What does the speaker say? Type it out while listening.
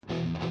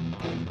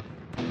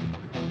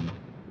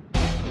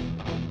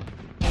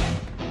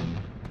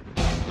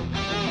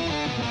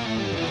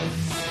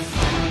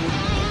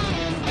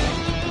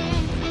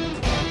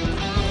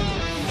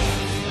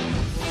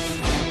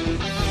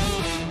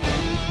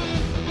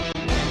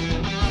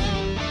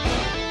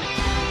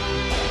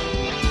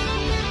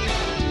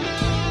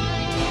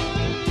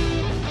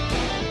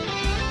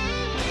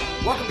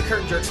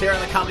Curtain Jerks here on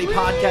the Comedy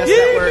Podcast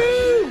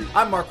Network.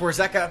 I'm Mark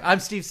Warzeka.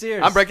 I'm Steve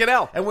Sears. I'm Brett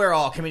Goodell. And we're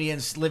all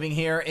comedians living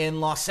here in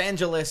Los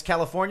Angeles,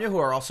 California, who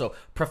are also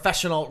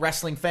professional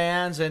wrestling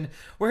fans. And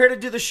we're here to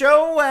do the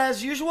show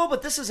as usual,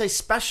 but this is a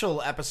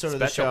special episode of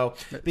the show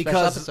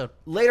because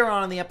later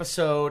on in the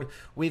episode,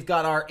 we've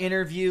got our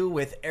interview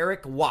with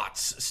Eric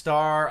Watts,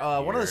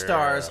 one of the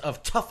stars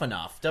of Tough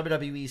Enough,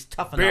 WWE's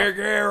Tough Enough. Big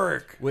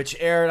Eric. Which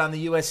aired on the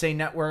USA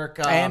Network.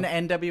 And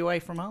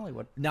NWA from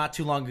Hollywood. Not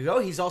too long ago.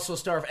 He's also a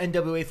star of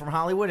NWA from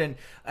Hollywood. And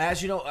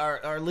as you know,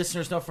 our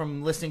listeners know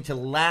from listening to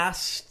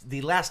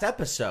the last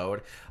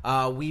episode,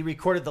 we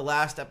recorded the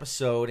last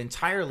episode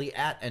entirely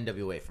at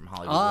NWA from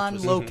Hollywood.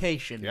 On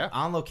location. Yeah.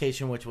 On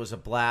location, which was a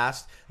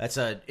blast. That's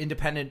an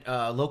independent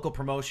local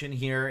promotion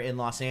here in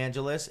Los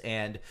Angeles.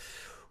 And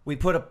we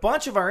put a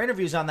bunch of our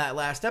interviews on that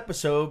last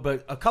episode,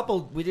 but a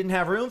couple we didn't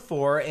have room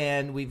for,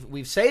 and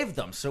we've saved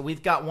them. So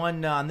we've got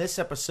one on this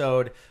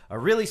episode, a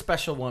really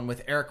special one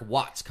with Eric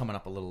Watts coming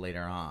up a little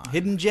later on.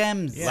 Hidden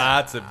gems. Yeah.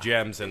 Lots of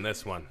gems in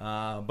this one.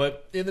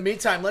 But in the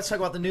meantime, let's talk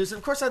about the news. And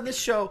of course, on this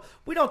show,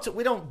 we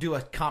don't do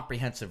a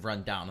comprehensive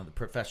rundown of the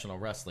professional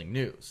wrestling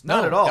news.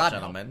 Not at all, God,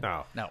 gentlemen.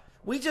 No.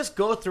 We just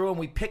go through and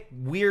we pick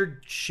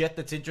weird shit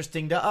that's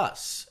interesting to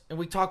us, and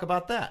we talk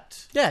about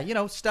that.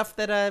 Yeah, stuff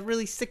that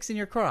really sticks in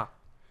your craw.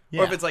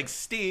 Or if it's like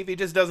Steve, he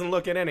just doesn't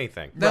look at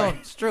anything. No,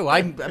 It's true.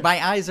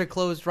 My eyes are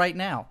closed right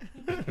now.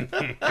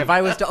 If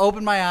I was to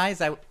open my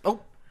eyes,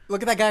 look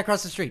at that guy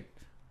across the street.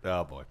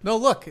 Oh, boy. No,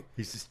 look.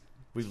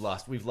 We've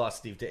lost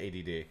Steve to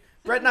ADD.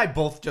 Brett and I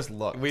both just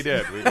looked. We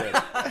did.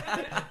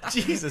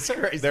 Jesus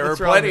Christ. There are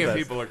what's wrong plenty with of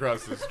us? people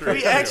across the street.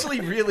 We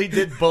actually really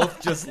did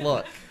both just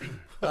look.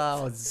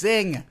 Oh,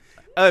 zing.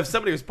 If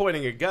somebody was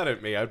pointing a gun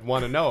at me, I'd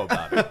want to know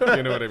about it.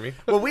 You know what I mean?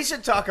 Well, we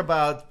should talk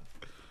about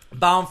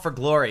Bound for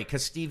Glory,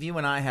 because Steve, you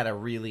and I had a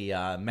really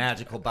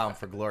magical Bound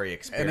for Glory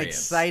experience. An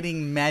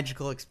exciting,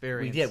 magical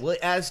experience. We did. Well,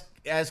 as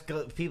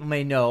people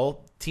may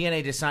know,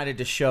 TNA decided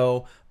to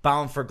show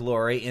Bound for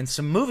Glory in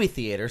some movie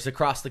theaters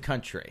across the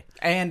country.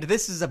 And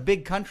this is a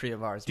big country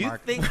of ours, Do you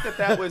Mark. think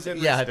that was in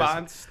Yeah, it is.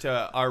 response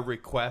to our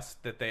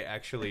request that they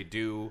actually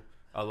do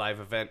a live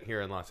event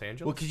here in Los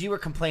Angeles? Well, because you were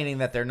complaining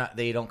that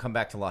they don't come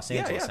back to Los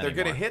Angeles they're going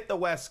to anymore. hit the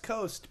West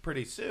Coast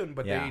pretty soon,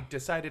 but Yeah. they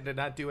decided to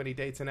not do any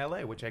dates in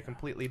LA, which I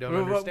completely don't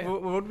What understand.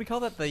 would we call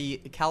that? The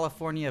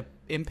California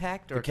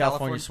Impact? Or The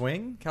California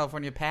Swing?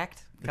 California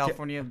Pact?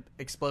 California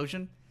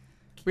Explosion?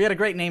 We had a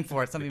great name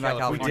for it. Something about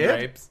California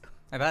California. grapes,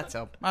 I thought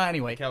so.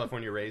 Anyway.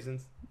 California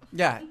raisins.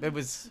 Yeah, it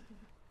was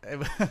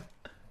never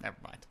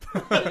mind.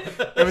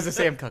 It was a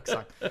Sam Cooke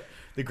song.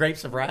 The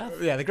Grapes of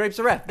Wrath? Yeah, the Grapes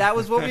of Wrath. That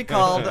was what we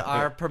called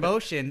our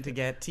promotion to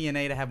get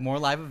TNA to have more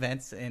live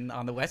events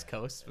on the West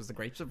Coast. Was the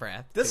Grapes of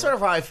Wrath. This is sort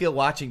of how I feel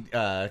watching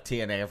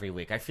TNA every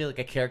week. I feel like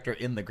a character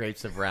in the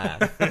Grapes of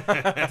Wrath.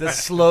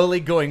 Just slowly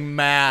going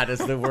mad as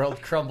the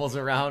world crumbles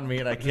around me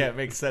and I can't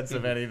make sense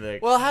of anything.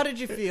 Well, how did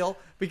you feel?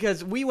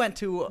 Because we went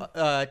to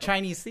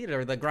Chinese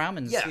theater, the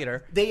Grauman's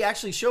Theater. They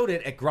actually showed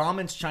it at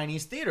Grauman's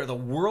Chinese Theater, the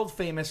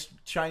world-famous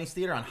Chinese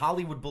theater on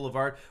Hollywood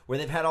Boulevard, where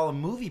they've had all the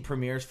movie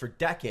premieres for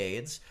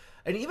decades.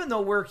 And even though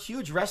we're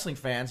huge wrestling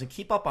fans and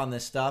keep up on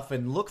this stuff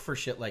and look for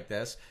shit like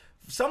this,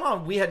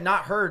 somehow we had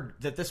not heard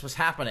that this was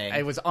happening.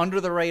 It was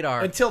under the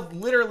radar. Until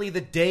literally the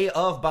day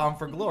of Bound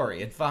for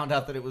Glory and found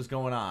out that it was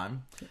going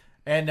on.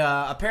 And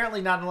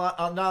apparently not a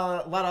lot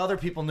of other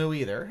people knew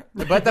either.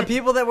 But the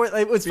people that were...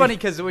 It was funny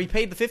because we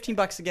paid the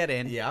 $15 to get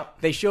in.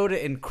 Yep. They showed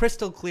it in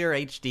crystal clear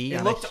HD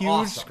on a looked huge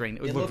awesome. screen.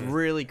 It It looked looked-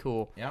 really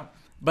cool. Yeah.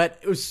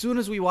 But as soon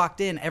as we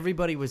walked in,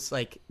 everybody was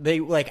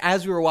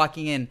as we were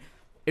walking in,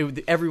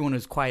 everyone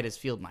was quiet as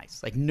field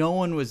mice. Like, no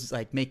one was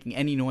making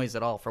any noise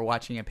at all for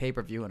watching a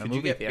pay-per-view in a Did you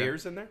movie get theater.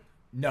 beers in there?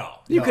 No.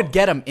 You could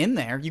get them in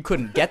there. You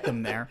couldn't get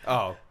them there.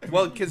 Oh,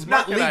 well, because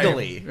Not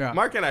legally. Yeah.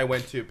 Mark and I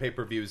went to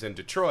pay-per-views in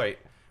Detroit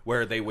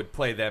where they would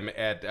play them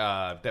at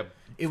the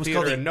It was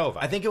theater called in Novi.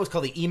 I think it was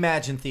called the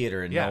Imagine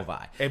Theater in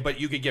Novi. But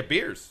you could get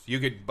beers. You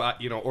could buy,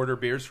 order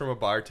beers from a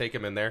bar, take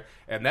them in there,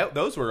 and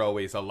those were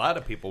always a lot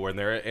of people were in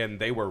there, and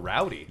they were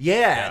rowdy.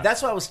 Yeah,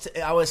 that's what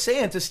I was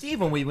saying to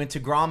Steve when we went to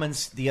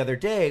Grauman's the other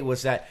day,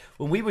 was that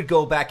when we would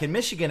go back in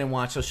Michigan and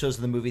watch those shows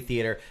in the movie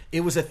theater,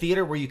 it was a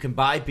theater where you can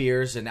buy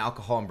beers and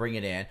alcohol and bring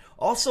it in.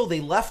 Also, they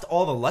left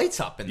all the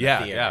lights up in the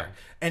theater. Yeah.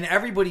 And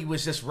everybody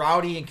was just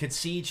rowdy and could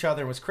see each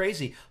other and was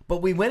crazy. But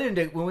when we went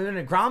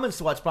into Grauman's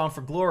to watch Bound for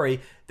Glory,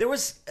 it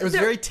was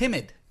very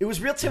timid. It was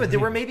real timid. There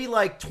were maybe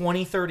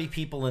 20, 30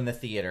 people in the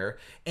theater,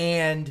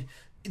 and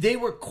they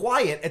were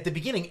quiet at the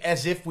beginning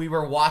as if we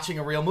were watching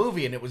a real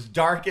movie, and it was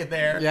dark in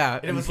there. Yeah,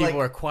 and it was people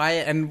were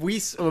quiet, and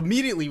we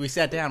immediately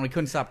sat down. We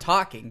couldn't stop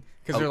talking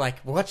because we were like,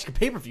 we're watching a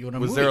pay-per-view in a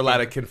movie. Was there a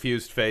lot of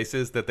confused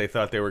faces that they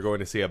thought they were going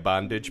to see a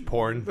bondage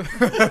porn?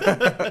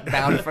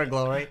 Bound for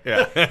Glory?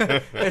 Yeah.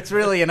 It's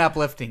really an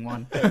uplifting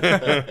one.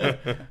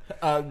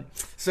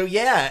 So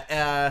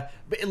yeah,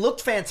 but it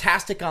looked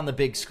fantastic on the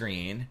big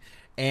screen.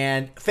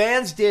 And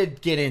fans did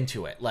get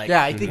into it. Like,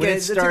 I think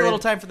it took a little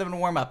time for them to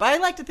warm up. I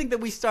like to think that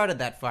we started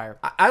that fire.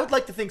 I would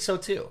like to think so,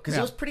 too. Because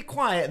it was pretty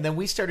quiet, and then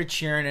we started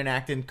cheering and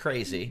acting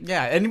crazy.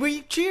 Yeah, and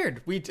we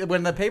cheered.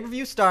 When the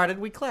pay-per-view started,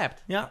 we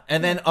clapped. Yeah,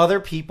 and then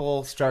other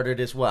people started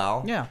as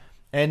well. Yeah.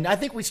 And I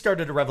think we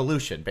started a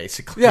revolution,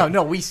 basically. Yeah,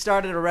 no, we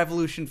started a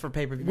revolution for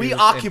pay-per-view. We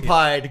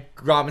occupied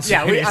Grauman's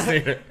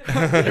Theater.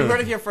 You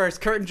heard it here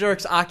first. Curtain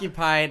Jerks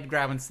occupied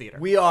Grauman's Theater.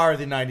 We are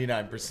the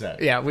 99%.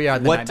 Yeah, we are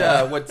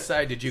the What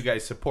side did you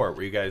guys support?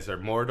 Were you guys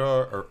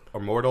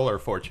Mortal or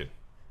Fortune?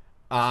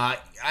 I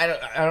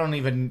don't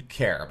even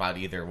care about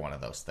either one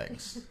of those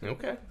things.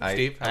 Okay.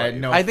 Steve?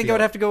 I think I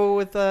would have to go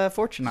with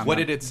Fortune on What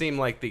that. did it seem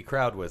like the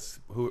crowd was?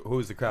 Who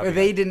was the crowd?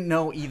 They didn't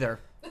know either.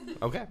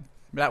 Okay.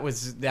 That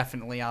was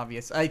definitely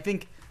obvious. I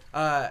think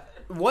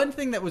one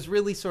thing that was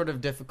really sort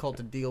of difficult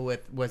to deal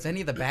with was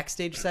any of the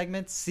backstage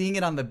segments. Seeing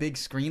it on the big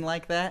screen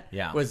like that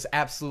was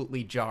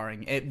absolutely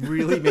jarring. It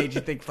really made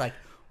you think, like,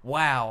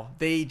 wow,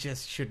 they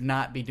just should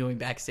not be doing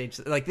backstage.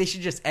 Like, they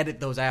should just edit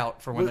those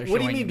out for when they're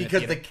showing. What do you mean?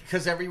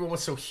 Because everyone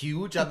was so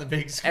huge on the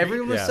big screen?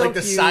 Everyone was so like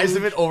the huge. size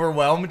of it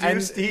overwhelmed you,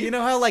 And Steve? you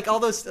know how, like,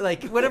 all those,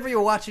 like, whenever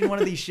you're watching one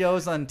of these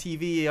shows on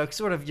TV,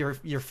 sort of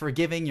you're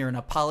forgiving, you're an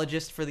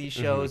apologist for these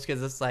shows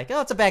because it's like,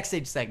 oh, it's a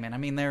backstage segment. I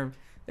mean,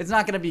 it's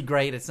not going to be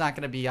great. It's not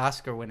going to be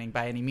Oscar winning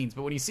by any means.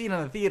 But when you see it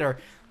in the theater,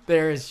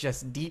 there's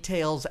just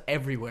details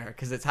everywhere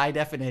because it's high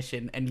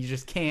definition, and you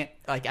just can't.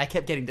 Like, I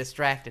kept getting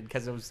distracted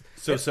because it was.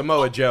 So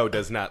Samoa Joe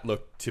does not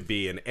look to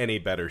be in any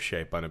better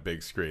shape on a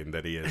big screen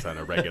than he is on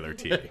a regular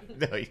TV.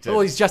 No, he didn't.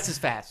 Well, he's just as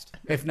fast,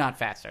 if not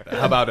faster.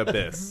 How about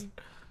Abyss?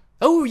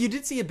 Oh, you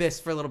did see Abyss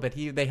for a little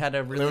bit. They had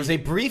a really. There was a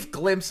brief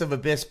glimpse of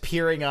Abyss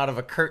peering out of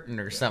a curtain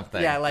or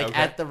something. Yeah, like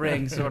at the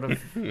ring, sort of.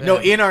 No,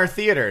 in our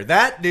theater.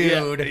 That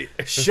dude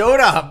showed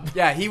up.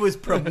 Yeah, he was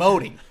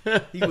promoting.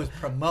 He was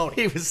promoting.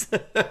 He was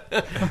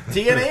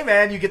TNA,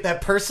 man. You get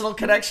that personal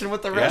connection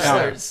with the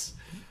wrestlers.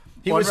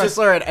 He One was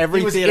wrestler at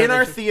every He was theater in that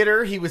our you-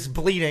 theater. He was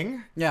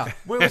bleeding. Yeah.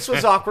 Which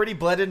was awkward. He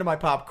bled into my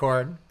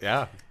popcorn.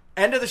 Yeah.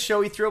 End of the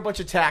show, he threw a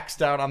bunch of tacks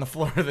down on the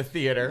floor of the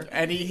theater.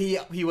 And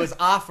he was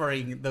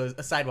offering those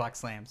sidewalk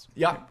slams.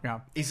 Yeah.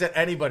 Yeah. He said,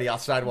 anybody, I'll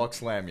sidewalk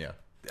slam you.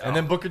 And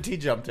then Booker T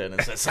jumped in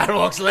and said,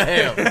 sidewalk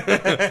slam.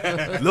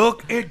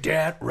 Look at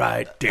that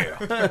right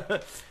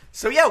there.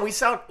 So, yeah, we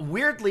saw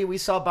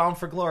Bound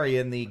for Glory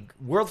in the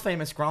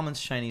world-famous Grauman's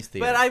Chinese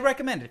Theater. But I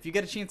recommend it. If you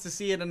get a chance to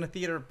see it in a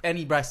theater,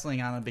 any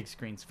wrestling on a big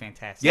screen is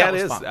fantastic. Yeah, That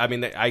it was is. fun. I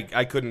mean,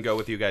 I couldn't go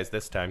with you guys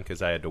this time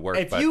because I had to work.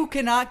 If you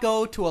cannot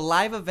go to a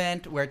live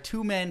event where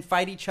two men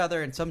fight each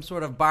other in some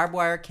sort of barbed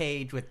wire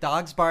cage with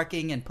dogs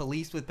barking and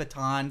police with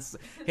batons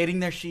hitting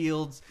their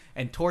shields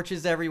and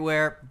torches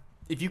everywhere,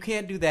 if you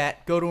can't do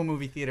that, go to a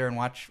movie theater and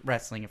watch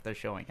wrestling if they're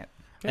showing it.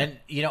 And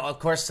of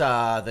course,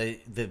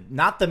 the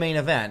not the main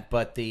event,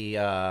 but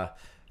the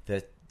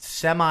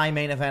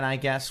semi-main event, I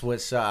guess,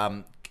 was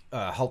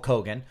Hulk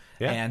Hogan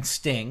and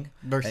Sting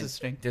Versus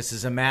Sting. This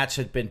is a match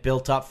that had been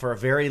built up for a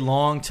very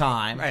long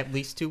time. At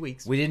least 2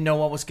 weeks. We didn't know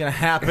what was going to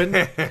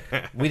happen.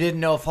 We didn't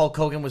know if Hulk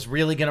Hogan was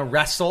really going to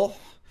wrestle.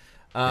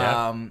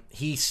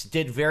 He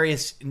did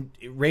various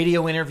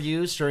radio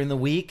interviews during the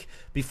week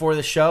before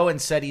the show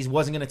and said he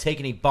wasn't going to take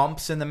any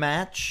bumps in the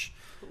match.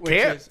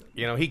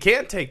 he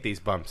can't take these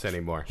bumps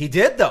anymore. He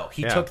did, though.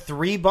 He Yeah. took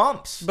 3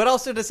 bumps. But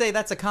also to say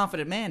that's a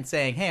confident man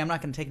saying, hey, I'm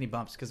not going to take any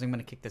bumps because I'm going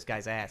to kick this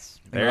guy's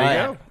ass. There Right.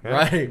 you go. Yeah.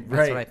 Right.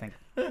 That's what I think.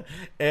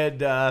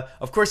 And,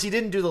 of course, he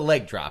didn't do the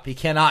leg drop. He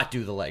cannot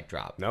do the leg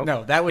drop. Nope.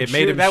 No, that would It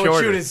made him would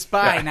shorter. shoot his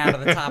spine out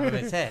of the top of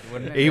his head,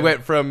 wouldn't it? He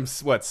went from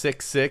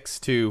 6'6"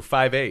 to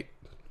 5'8"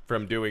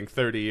 from doing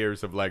 30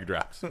 years of leg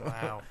drops.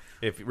 Wow.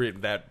 If you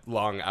read that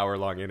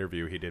hour-long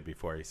interview he did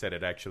before, he said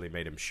it actually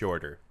made him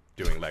shorter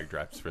doing leg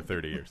drops for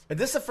 30 years. And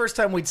this is the first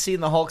time we'd seen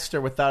the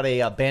Hulkster without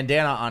a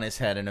bandana on his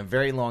head in a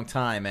very long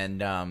time.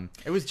 And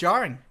It was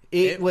jarring.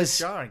 It was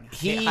jarring.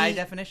 he- High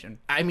definition.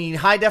 I mean,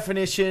 high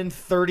definition,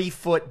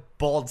 30-foot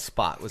bald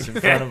spot was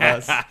in front of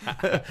us.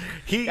 I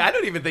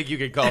don't even think you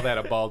could call that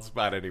a bald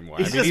spot anymore.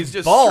 He's he's just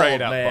just bald,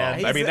 straight up man.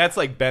 bald. I He's mean, a- that's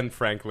like Ben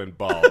Franklin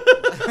bald.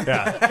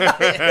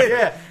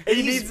 Yeah,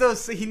 He needs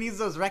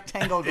those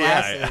rectangle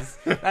glasses.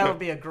 That would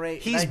be a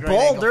great. He's a great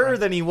angle for balder him.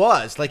 than he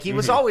was. Like, he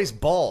was always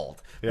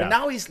bald. Yeah. But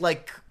now he's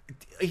like,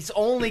 he's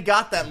only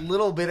got that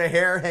little bit of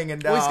hair hanging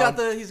down.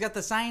 Well, he's got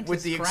the scientist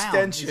with the crown.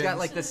 extensions. He's got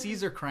like the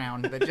Caesar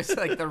crown that just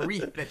like the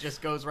wreath that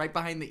just goes right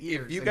behind the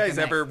ears. You and guys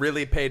connects. ever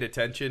really paid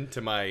attention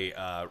to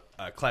my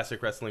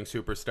Classic Wrestling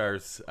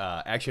Superstars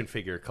action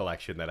figure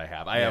collection that I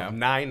have? I have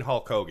 9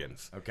 Hulk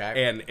Hogan's.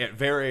 Okay. And at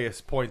various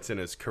points in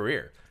his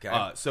career.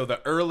 Okay. So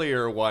the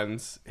earlier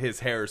ones,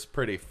 his hair's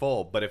pretty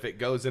full, but if it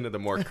goes into the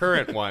more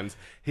current ones,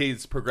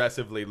 he's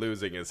progressively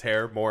losing his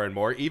hair more and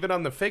more, even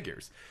on the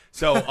figures.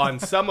 So on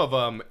some of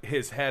them,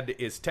 his head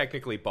is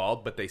technically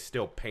bald, but they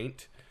still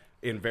paint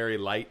in very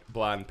light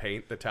blonde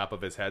paint the top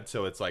of his head,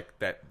 so it's like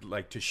that,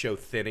 like to show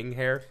thinning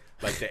hair,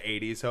 like the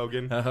 80s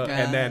Hogan.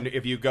 And then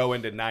if you go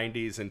into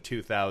 90s and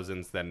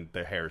 2000s, then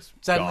the hair's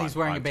Suddenly gone he's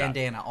wearing a on top.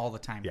 bandana all the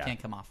time. Yeah.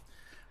 Can't come off.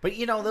 But,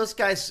 those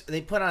guys,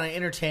 they put on an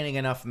entertaining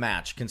enough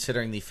match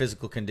considering the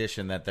physical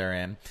condition that they're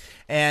in.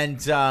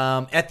 And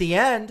at the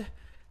end,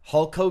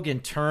 Hulk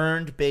Hogan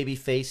turned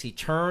babyface. He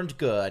turned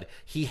good.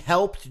 He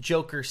helped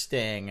Joker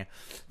Sting.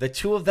 The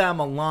two of them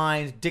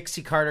aligned.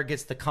 Dixie Carter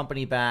gets the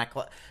company back.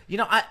 I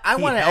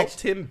want to... He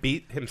helped him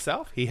beat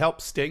himself? He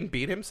helped Sting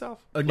beat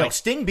himself? No,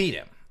 Sting beat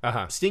him.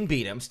 Uh-huh. Sting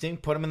beat him. Sting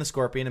put him in the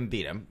Scorpion and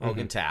beat him.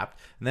 Hogan tapped.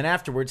 And then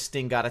afterwards,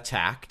 Sting got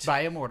attacked.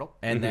 By Immortal.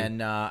 And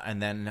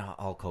then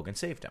Hulk Hogan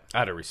saved him.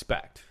 Out of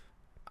respect.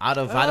 Out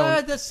of I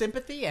don't the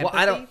sympathy, empathy.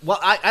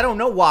 I don't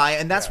know why,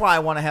 and that's why I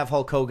want to have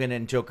Hulk Hogan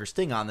and Joker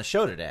Sting on the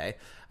show today.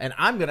 And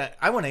I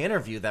want to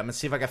interview them and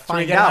see if I can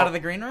find out. Out of the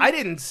green room. I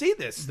didn't see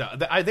this.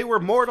 They were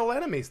mortal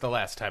enemies the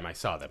last time I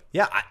saw them.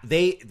 Yeah,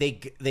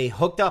 they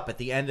hooked up at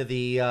the end of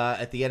the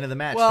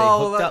match. Well,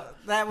 they hooked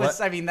up.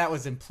 That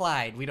was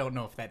implied. We don't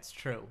know if that's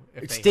true.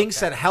 Sting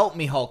said, "Help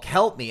me, Hulk,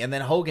 help me," and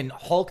then Hogan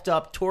hulked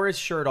up, tore his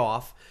shirt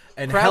off.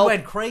 And crowd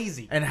went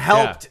crazy and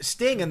helped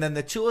Sting, and then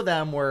the two of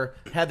them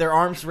had their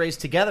arms raised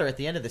together at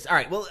the end of this. All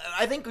right, well,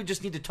 I think we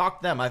just need to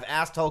talk to them. I've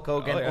asked Hulk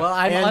Hogan. Well,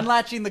 I'm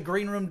unlatching the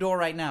green room door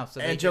right now, so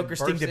and Joker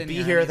Sting to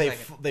be here.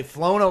 They've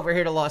flown over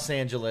here to Los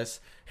Angeles.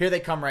 Here they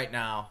come right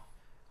now.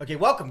 Okay,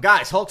 welcome,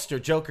 guys. Hulkster,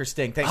 Joker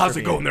Sting. Thanks. How's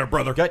it going there,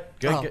 brother? Good.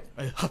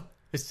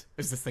 Is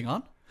this thing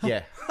on?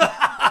 Yeah.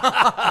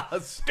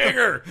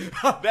 Stinger,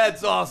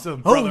 that's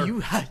awesome, brother.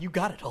 Oh, you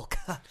got it, Hulk.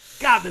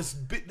 God,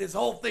 this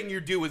whole thing you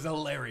do is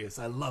hilarious.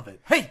 I love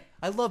it. Hey,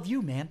 I love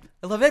you, man.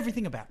 I love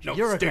everything about you. No,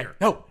 You're Stinger.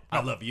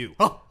 I love you.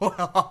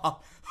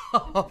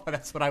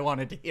 That's what I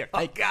wanted to hear.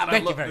 God, thank I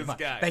you very love much.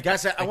 this guy. Thank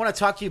Guys, I want to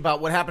talk to you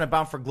about what happened at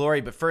Bound for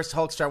Glory, but first,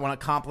 Hulkster, I want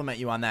to compliment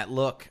you on that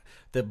look.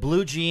 The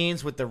blue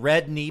jeans with the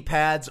red knee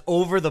pads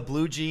over the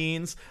blue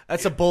jeans.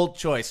 That's a bold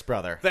choice,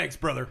 brother. Thanks,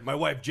 brother. My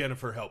wife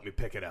Jennifer helped me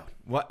pick it out.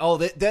 What? Oh,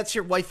 that's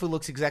your wife who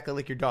looks exactly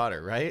like your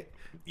daughter, right?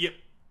 Yep.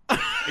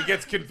 It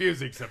gets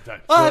confusing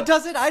sometimes.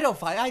 Does it?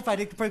 I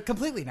find it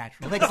completely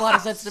natural. It makes a lot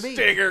of sense to me.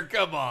 Stinger,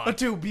 come on.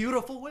 Two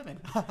beautiful women.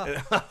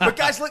 But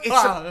guys, look,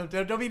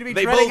 don't mean to be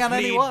they treading both on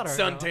any need water.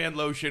 suntan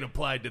lotion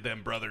applied to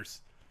them,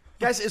 brothers.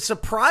 Guys, it's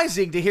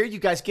surprising to hear you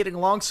guys getting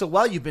along so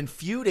well. You've been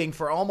feuding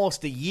for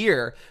almost a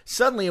year.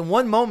 Suddenly, in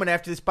one moment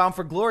after this Bound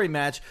for Glory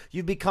match,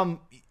 you've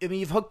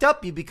hooked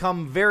up. You've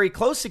become very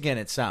close again,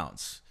 it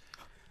sounds.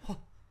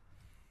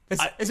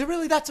 Is it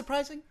really that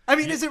surprising? I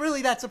mean, is it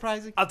really that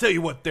surprising? I'll tell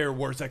you what there,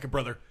 Warzeka,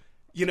 brother.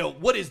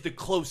 What is the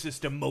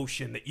closest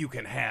emotion that you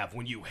can have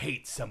when you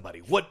hate somebody?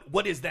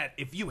 What is that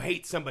if you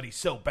hate somebody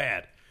so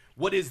bad?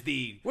 What is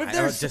the...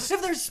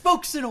 If there's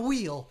spokes in a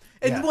wheel,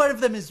 and one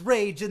of them is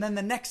rage, and then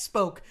the next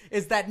spoke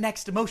is that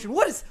next emotion,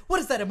 what is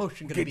that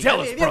emotion going to be? Tell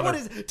us,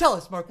 brother. Tell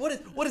us, Mark. What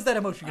is that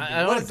emotion going to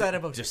be? What is that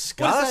emotion?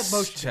 Disgust?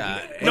 What is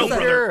that emotion? No,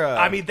 brother.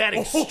 I mean that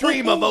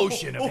extreme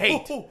emotion of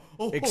hate.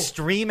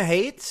 Extreme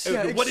hate?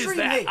 Yeah, what is extreme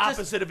that hate,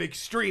 opposite of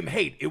extreme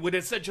hate? It would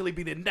essentially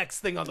be the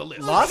next thing on the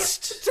list.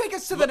 Lust? Take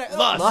us to the next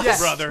Lust,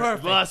 yes, brother.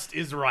 Perfect. Lust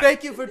is right.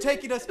 Thank you for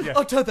taking us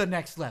to the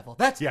next level.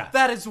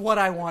 That is what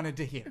I wanted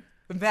to hear.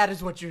 And that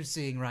is what you're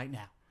seeing right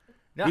now.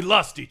 We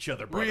lust each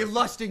other, brother. We're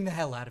lusting the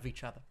hell out of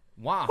each other.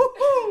 Wow.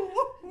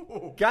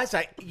 Guys,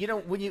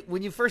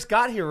 when you first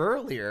got here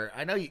earlier,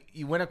 I know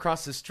you went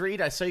across the street.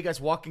 I saw you guys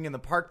walking in the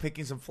park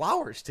picking some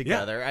flowers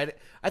together. Yeah.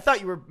 I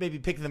thought you were maybe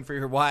picking them for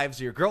your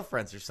wives or your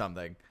girlfriends or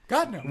something.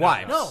 God, no.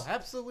 Why? No,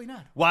 absolutely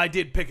not. Well, I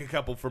did pick a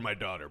couple for my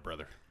daughter,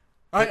 brother.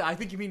 I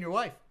think you mean your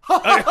wife.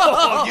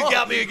 Oh, you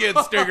got me again,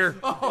 Stinger.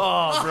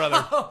 Oh,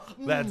 brother.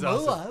 That's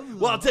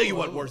awesome. Well, I'll tell you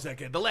what,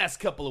 Warzeka, the last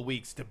couple of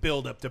weeks to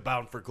build up to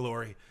Bound for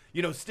Glory,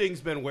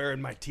 Sting's been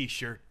wearing my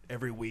T-shirt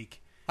every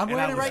week. I'm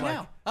wearing it right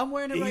now.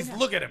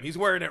 Look at him. He's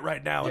wearing it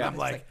right now. And I'm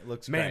like,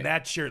 looks man, great.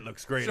 That shirt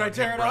looks great. Should I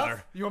tear it brother.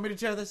 off? You want me to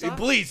tear this off?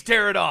 Please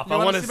tear it off. I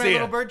want to see my it.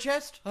 little bird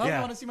chest? Huh? Yeah.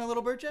 You want to see my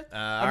little bird chest?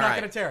 I'm not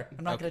going to tear it.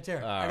 I'm not going to tear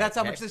it. That's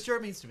how much this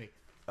shirt means to me.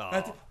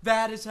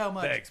 That is how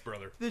much. Thanks,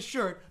 brother. This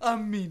shirt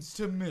means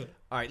to me.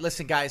 All right,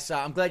 listen, guys.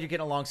 I'm glad you're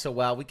getting along so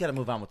well. We got to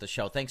move on with the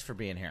show. Thanks for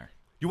being here.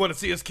 You want to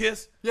see us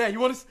kiss? Yeah, you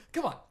want to?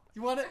 Come on.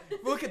 You want to?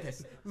 Look at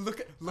this.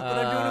 Look what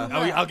I'm doing with my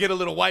mouth. I'll get a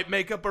little white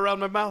makeup around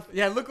my mouth.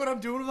 Yeah, look what I'm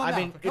doing with my mouth. I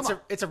mean,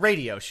 it's a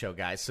radio show,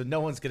 guys, so no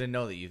one's gonna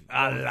know that you.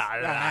 Brother.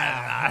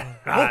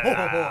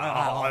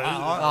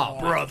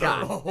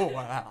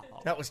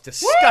 That was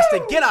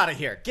disgusting. Get out of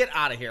here. Get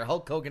out of here.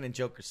 Hulk Hogan and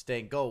Joker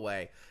Sting. Go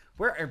away.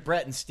 Where are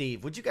Brett and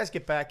Steve? Would you guys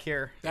get back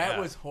here? That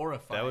was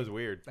horrifying. That was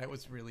weird. That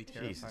was really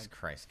terrifying. Jesus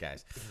Christ,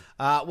 guys.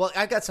 Well,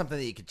 I got something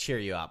that could cheer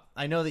you up.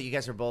 I know that you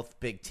guys are both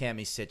big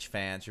Tammy Sitch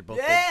fans. You're both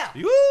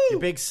you're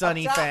big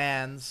Sonny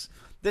fans.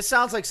 This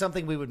sounds like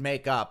something we would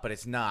make up, but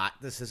it's not.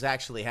 This has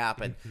actually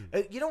happened.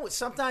 You know what?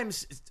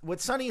 Sometimes what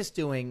Sonny is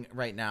doing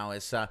right now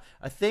is a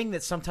thing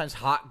that sometimes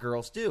hot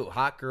girls do.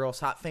 Hot girls,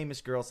 hot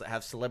famous girls that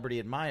have celebrity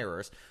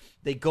admirers.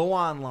 They go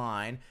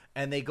online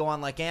and they go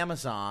on like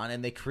Amazon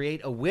and they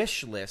create a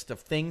wish list of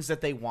things that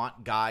they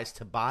want guys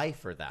to buy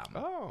for them.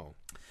 Oh.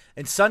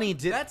 And Sunny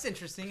did. That's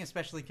interesting,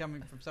 especially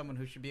coming from someone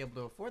who should be able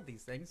to afford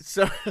these things.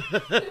 So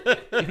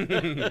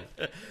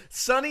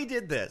Sunny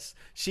did this.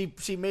 She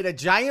made a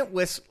giant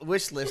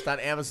wish list on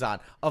Amazon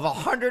of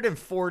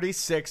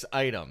 146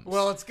 items.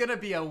 Well, it's gonna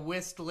be a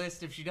whist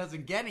list if she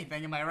doesn't get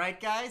anything. Am I right,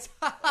 guys?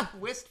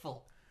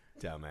 Wistful.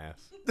 Dumbass.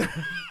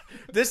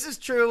 This is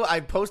true. I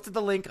posted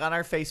the link on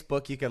our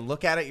Facebook. You can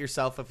look at it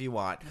yourself if you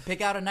want.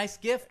 Pick out a nice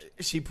gift.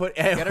 She put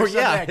Get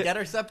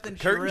her something she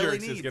Curtain really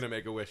Jerks needs. is going to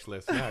make a wish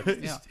list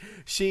next. Yeah.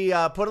 She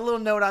put a little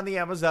note on the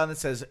Amazon that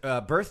says,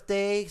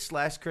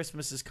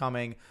 birthday/Christmas is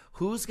coming.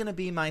 Who's going to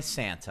be my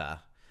Santa?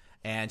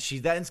 And she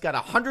then's got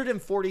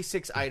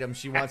 146 items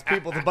she wants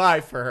people to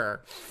buy for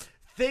her.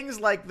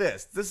 Things like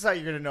this. This is how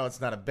you're going to know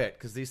it's not a bit,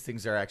 because these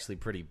things are actually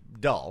pretty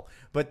dull.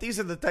 But these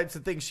are the types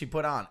of things she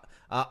put on.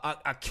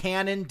 A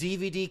Canon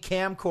DVD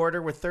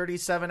camcorder with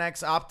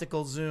 37x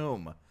optical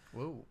zoom.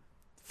 Whoa.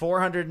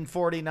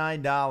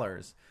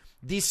 $449.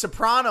 The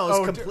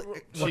Sopranos.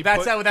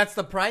 That's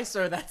the price,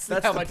 or that's how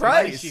the much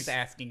price. money she's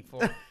asking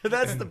for.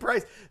 That's the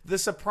price. The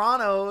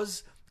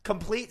Sopranos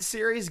complete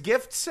series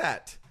gift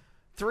set.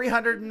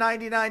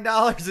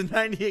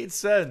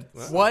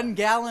 $399.98. 1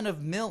 gallon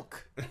of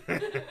milk,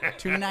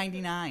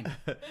 $2.99.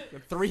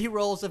 3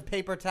 rolls of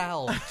paper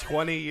towels.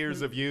 20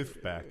 years of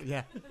youth back.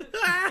 Yeah.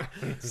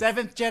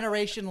 7th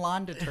generation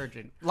laundry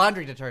detergent. Lawn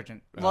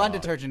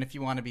detergent if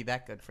you want to be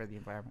that good for the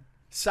environment.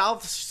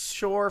 South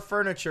Shore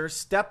Furniture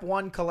Step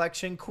 1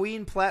 Collection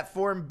Queen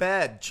Platform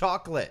Bed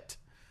Chocolate.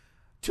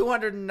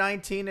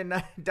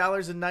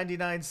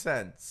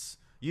 $219.99.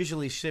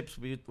 Usually ships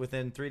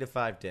within 3 to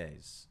 5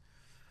 days.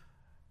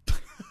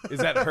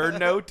 Is that her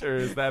note, or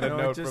is that a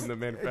note just, from the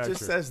manufacturer? It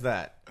just says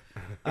that.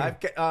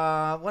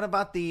 What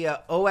about the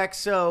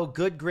OXO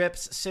Good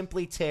Grips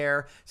Simply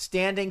Tear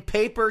Standing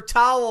Paper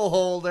Towel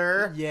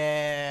Holder?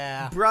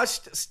 Yeah.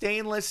 Brushed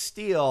stainless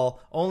steel,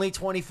 only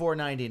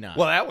 $24.99.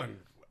 Well, that one,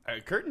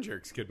 Curtain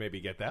Jerks could maybe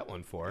get that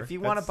one for her. If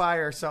you want to buy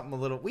her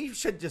something we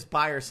should just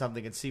buy her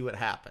something and see what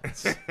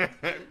happens.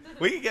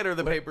 We could get her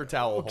the paper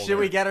towel holder. Should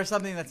we get her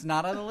something that's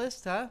not on the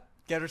list, huh?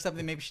 Get her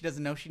something maybe she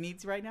doesn't know she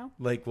needs right now?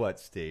 Like what,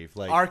 Steve?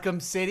 Like Arkham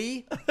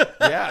City?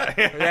 Yeah.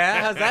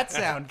 Yeah, how's that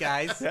sound,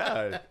 guys?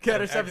 Yeah.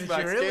 Get her something she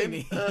Xbox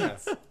really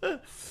game?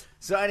 needs.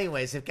 So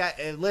anyways,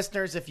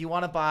 listeners, if you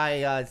want to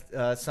buy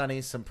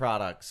Sunny some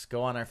products,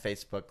 go on our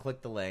Facebook,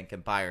 click the link,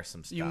 and buy her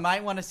some stuff. You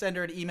might want to send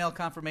her an email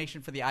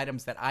confirmation for the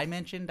items that I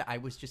mentioned. I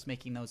was just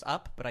making those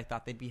up, but I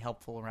thought they'd be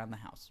helpful around the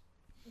house.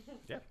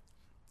 Yeah.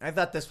 I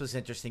thought this was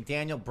interesting.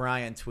 Daniel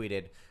Bryan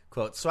tweeted,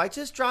 quote, "So I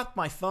just dropped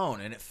my phone,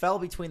 and it fell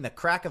between the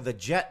crack of the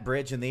jet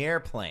bridge and the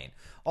airplane,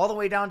 all the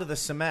way down to the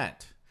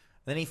cement."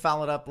 Then he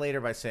followed up later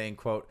by saying,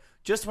 quote,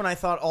 "Just when I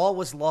thought all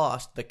was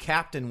lost, the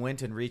captain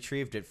went and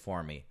retrieved it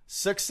for me.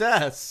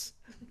 Success."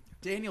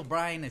 Daniel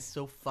Bryan is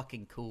so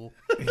fucking cool.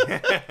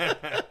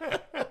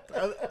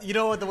 You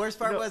know what the worst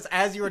part was?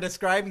 As you were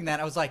describing that,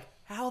 I was like,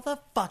 how the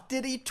fuck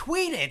did he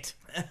tweet it?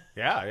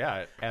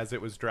 Yeah. As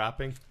it was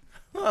dropping.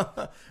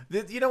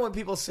 You know when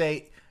people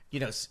say,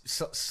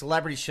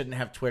 celebrities shouldn't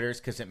have Twitters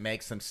because it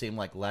makes them seem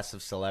like less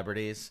of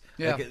celebrities?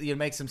 Yeah. Like, it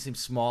makes them seem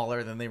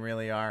smaller than they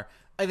really are.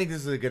 I think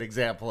this is a good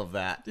example of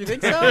that. Do you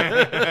think so?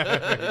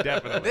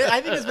 Definitely.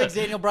 I think this makes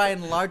Daniel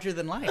Bryan larger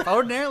than life.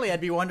 Ordinarily,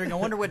 I'd be wondering, I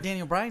wonder what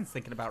Daniel Bryan's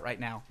thinking about right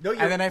now. No, and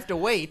then I have to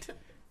wait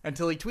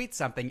until he tweets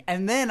something,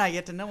 and then I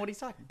get to know what he's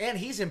talking about. And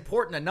he's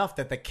important enough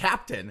that the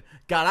captain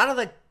got out of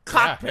the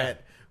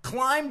cockpit,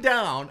 climbed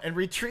down, and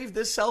retrieved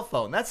this cell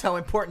phone. That's how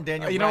important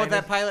Daniel Bryan is. You know what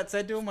that pilot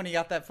said to him when he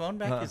got that phone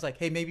back? He's like,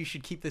 hey, maybe you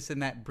should keep this in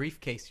that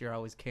briefcase you're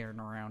always carrying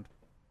around.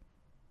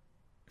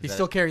 He's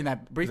still carrying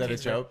that briefcase.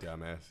 Is that a joke?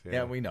 Dumbass.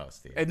 Yeah, we know,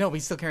 Steve. No, but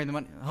he's still carrying the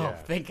money. Oh, Yeah.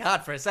 thank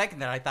God. For a second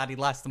there, I thought he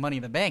lost the money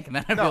in the bank. And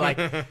then I'd be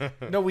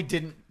like, No, we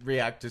didn't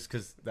react just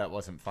because that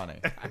wasn't funny.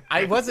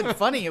 I wasn't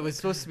funny. It was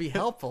supposed to be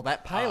helpful.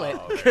 That pilot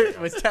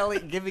was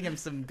giving him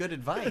some good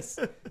advice.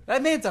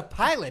 That man's a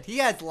pilot. He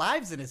has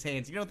lives in his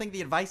hands. You don't think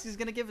the advice he's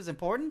going to give is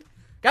important?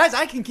 Guys,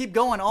 I can keep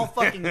going all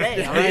fucking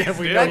day. All right? Yeah,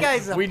 we that know-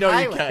 guy's a we know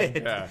you pilot.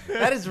 can. Yeah.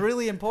 That is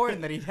really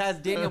important that he has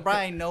Daniel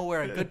Bryan know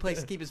where a good place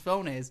to keep his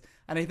phone is.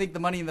 And I think the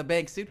money in the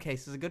bank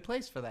suitcase is a good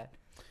place for that.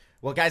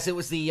 Well, guys, it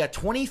was the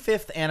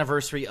 25th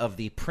anniversary of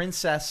The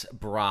Princess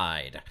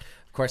Bride.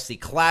 Of course, the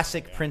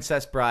classic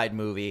Princess Bride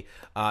movie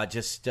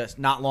just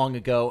not long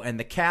ago. And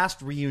the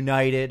cast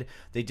reunited.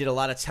 They did a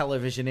lot of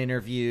television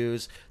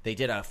interviews. They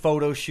did a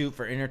photo shoot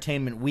for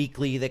Entertainment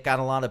Weekly that got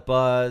a lot of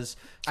buzz.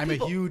 I'm a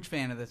huge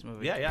fan of this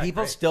movie. Yeah.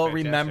 People great. still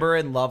Fantastic. remember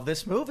and love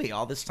this movie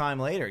all this time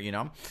later,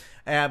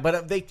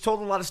 But they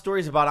told a lot of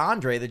stories about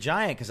Andre the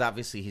Giant because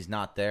obviously he's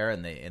not there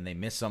and they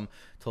miss him.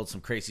 Told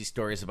some crazy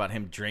stories about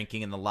him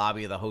drinking in the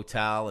lobby of the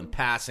hotel and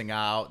passing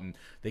out, and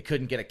they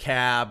couldn't get a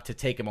cab to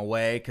take him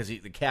away because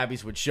the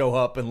cabbies would show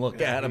up and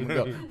look at him and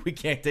go, "We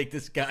can't take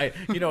this guy."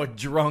 A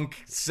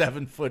drunk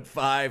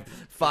 7'5",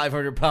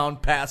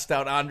 500-pound passed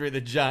out Andre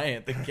the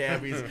Giant. The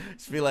cabbies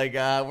just be like,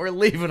 "We're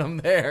leaving him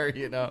there,"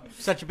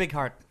 Such a big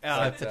heart.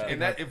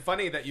 It's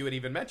funny that you would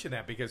even mention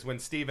that because when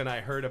Steve and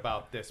I heard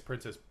about this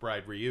Princess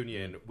Bride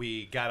reunion,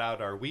 we got out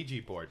our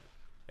Ouija board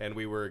and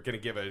we were going to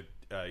give a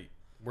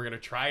we're gonna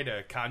try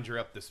to conjure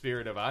up the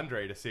spirit of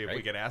Andre to see if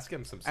we can ask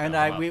him some stuff. And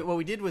what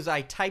we did was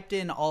I typed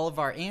in all of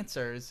our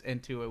answers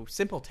into a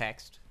simple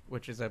text,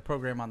 which is a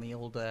program on the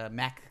old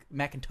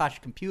Macintosh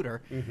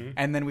computer,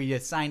 and then we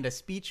assigned a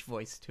speech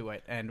voice to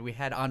it, and we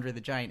had Andre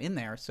the Giant in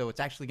there, so it's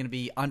actually going to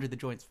be Andre the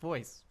Giant's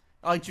voice.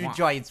 Andre the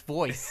Giant's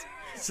voice.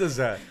 This is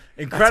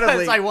incredibly...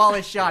 That's like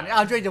Wallace Shawn.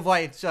 Andre the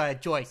Giant's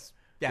Joyce.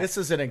 Yeah. This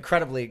is an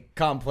incredibly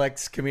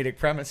complex comedic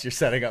premise you're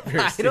setting up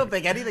here, Steve. I don't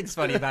think anything's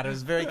funny about it. It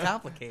was very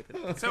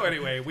complicated. So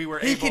anyway, we were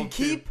He able can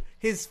keep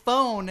his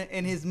phone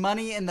in his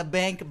money in the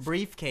bank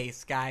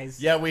briefcase,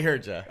 guys. Yeah, we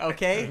heard you.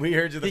 Okay? We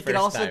heard you the He first can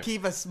also time.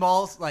 keep a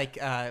small,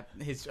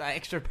 his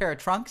extra pair of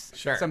trunks,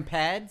 Sure. some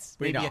pads,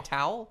 We maybe know. a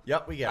towel.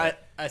 Yep, we get it.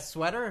 A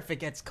sweater if it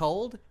gets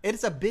cold.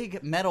 It's a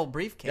big metal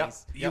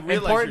briefcase. You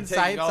realize Important you're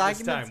taking science all this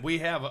documents. time. We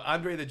have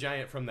Andre the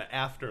Giant from the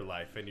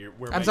afterlife, and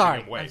we're I'm making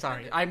sorry. him wait. I'm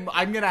sorry.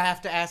 I'm gonna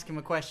have to ask him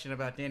a question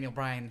about Daniel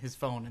Bryan, his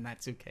phone, and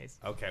that suitcase.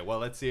 Okay, well,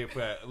 let's see if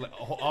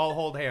all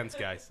hold hands,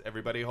 guys.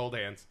 Everybody hold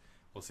hands.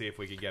 We'll see if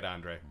we can get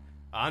Andre.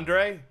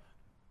 Andre?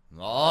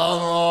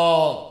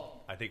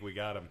 No. I think we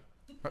got him.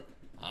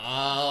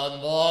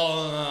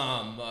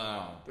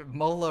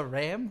 Mola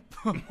Ram?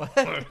 What?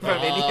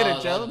 From Indiana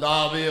Jones?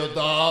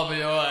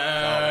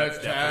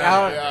 WWF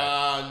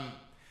champion.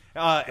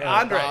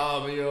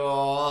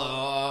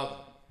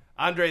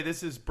 Andre,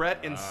 this is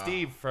Brett and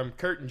Steve from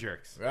Curtain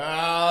Jerks.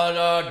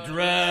 The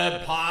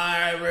Dread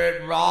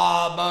Pirate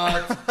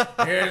Robert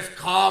is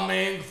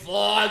coming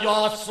for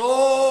your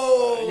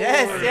soul.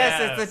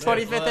 Yes, it's the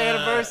 25th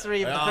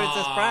anniversary of The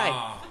Princess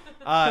Bride.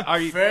 Are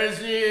you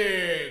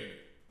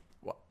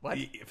What?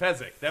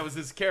 Fezzik? That was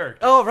his character.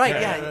 Oh, right,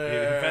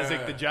 yeah.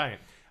 Fezzik the Giant.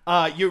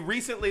 You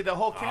recently, the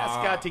whole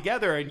cast got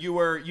together, and you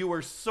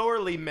were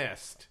sorely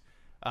missed.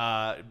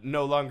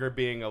 No longer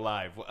being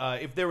alive.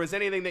 If there was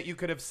anything that you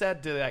could have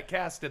said to that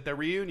cast at the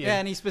reunion, Yeah,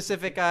 any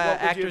specific would you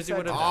actors you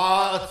have would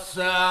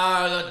said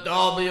have... The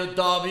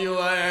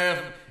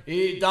WWF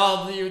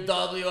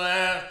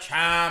WWF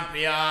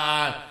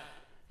champion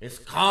is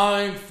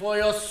coming for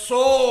your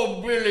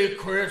soul, Billy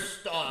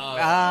Crystal.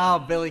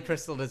 Oh, Billy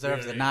Crystal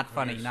deserves it. Not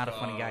funny. Not a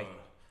funny guy.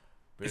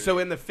 So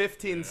in the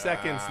 15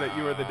 seconds that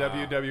you were the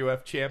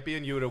WWF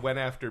champion, you would have went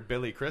after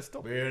Billy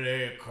Crystal?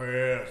 Billy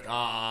Crystal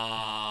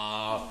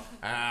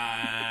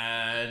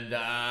and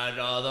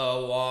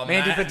another woman.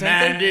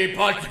 Mandy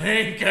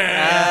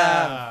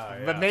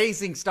Patinkin.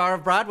 Amazing star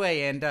of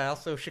Broadway and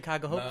also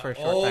Chicago Hope for a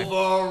short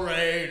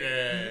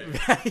Overrated.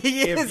 time.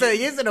 he is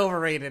an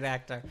overrated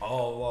actor.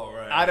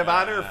 Overrated. Out of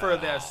honor for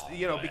this,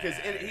 because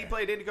he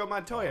played Indigo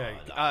Montoya.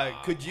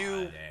 Could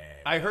you...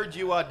 I heard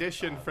you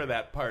audition for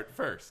that part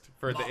first,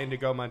 for the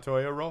Indigo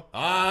Montoya role.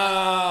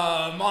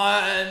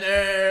 My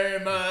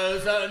name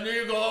is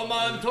Inigo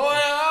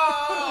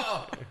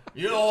Montoya.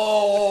 You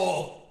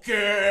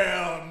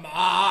killed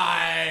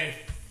my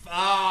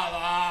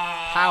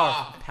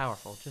father.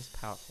 Powerful, just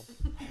powerful.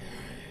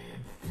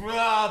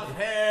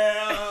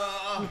 Prepare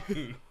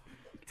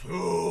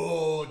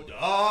to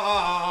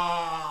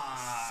die.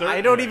 I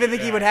don't even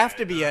think he would have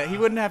to be he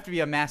wouldn't have to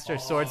be a master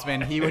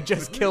swordsman. He would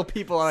just kill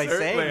people by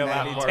saying Certainly a that.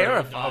 lot He's more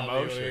terrifying.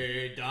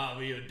 emotion.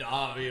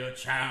 WWF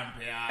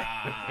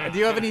champion. Do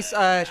you have any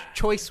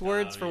choice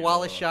words for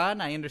Wallace Shawn?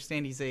 I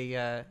understand he's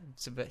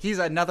he's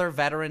another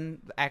veteran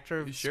actor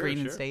of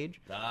screen and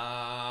stage. Do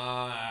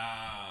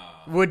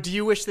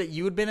you wish that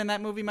you had been in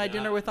that movie, My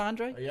Dinner with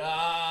Andre? Yeah,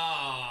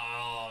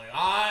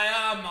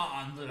 I am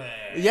Andre.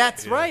 Yeah,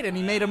 that's right. And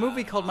he made a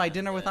movie called My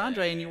Dinner with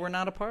Andre, and you were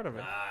not a part of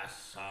it.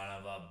 Son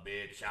of a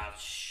bitch, I'll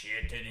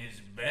shit in his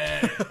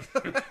bed.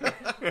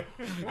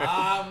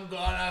 I'm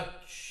gonna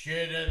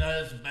shit in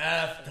his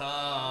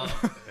bathtub.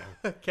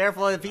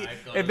 Careful and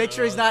make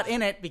sure he's not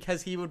in it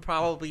because he would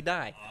probably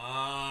die.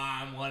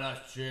 I'm gonna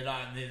shit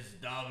on this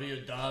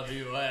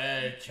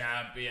WWA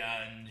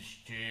champion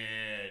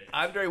shit.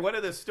 Andre, one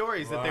of the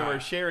stories that they were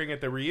sharing at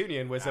the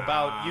reunion was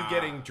about you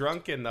getting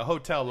drunk in the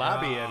hotel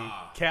lobby and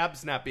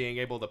cabs not being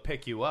able to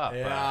pick you up.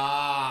 Is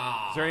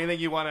there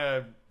anything you want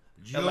to...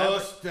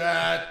 Just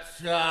at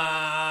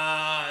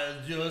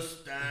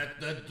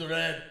the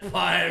Dread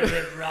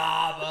Pirate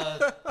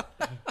Robert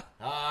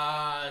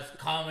is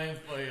coming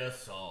for your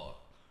soul.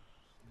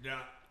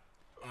 Yeah.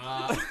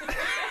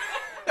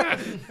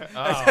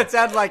 It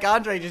sounds like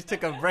Andre just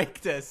took a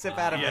break to sip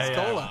out of his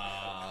cola.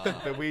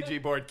 The Ouija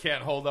board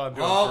can't hold on to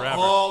him Hulk forever.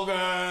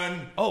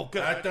 Hogan. Oh,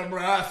 good. At the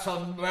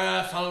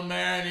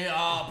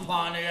WrestleMania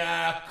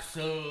Pontiac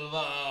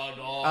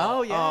Silverdome.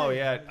 Oh, yeah. Oh,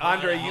 yeah.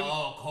 Andre, you...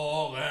 Hulk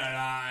Hogan,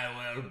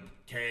 I will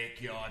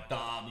take your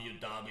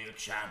WW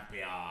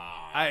champion.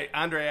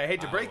 Andre, I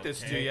hate to break this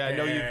to you. I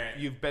know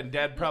you've been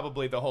dead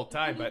probably the whole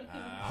time, but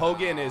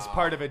Hogan is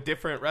part of a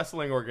different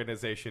wrestling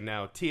organization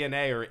now,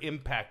 TNA or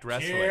Impact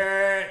Wrestling.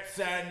 Tits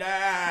and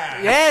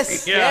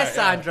ass. Yes,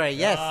 Andre.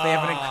 Yes, they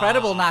have an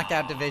incredible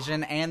knockout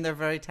division, and they're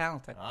very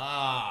talented.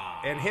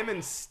 And him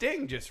and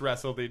Sting just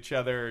wrestled each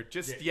other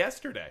just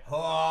yesterday.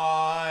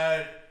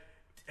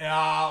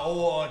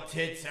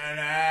 Tits and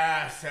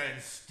ass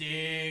and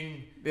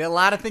Sting. A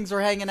lot of things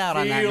were hanging out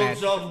on that match.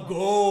 Fields of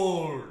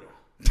gold.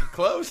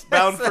 Close.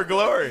 Bound for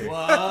Glory.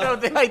 No,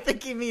 I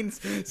think he means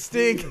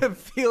Sting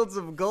Fields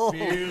of Gold.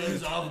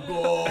 Fields of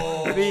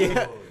Gold.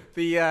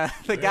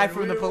 The guy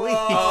from the Police.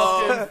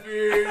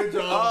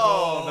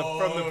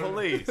 From the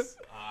Police.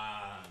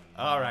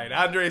 All right,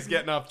 Andre's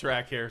getting off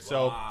track here,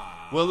 so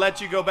we'll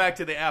let you go back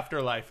to the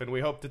afterlife, and we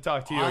hope to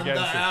talk to you again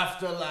soon. On the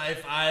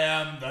afterlife, I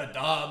am the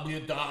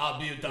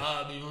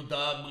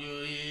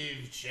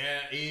WWE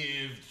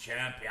champion.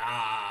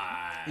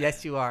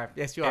 Yes, you are.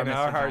 Yes, you are, In Mr.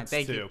 our John. hearts,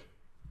 Thank too. you.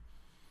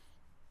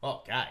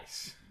 Oh,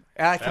 guys.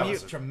 Can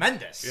was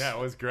tremendous. Yeah, it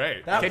was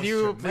great. Can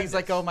you please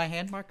let go of my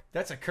hand, Mark?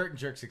 That's a curtain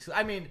jerk.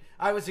 I mean,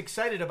 I was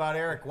excited about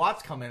Eric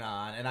Watts coming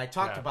on, and I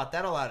talked about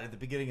that a lot at the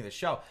beginning of the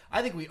show.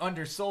 I think we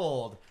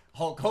undersold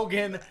Hulk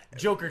Hogan,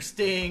 Joker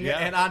Sting,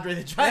 and Andre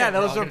the Giant. Yeah,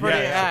 those were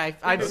pretty.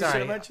 I'm sorry. Should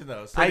have mentioned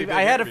those.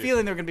 I had a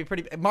feeling they were going to be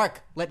pretty. Mark,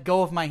 let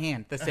go of my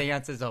hand. The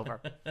seance is over.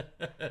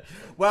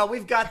 Well,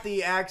 we've got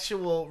the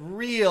actual,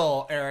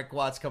 real Eric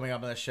Watts coming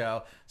up on the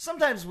show.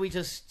 Sometimes we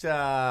just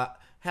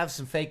have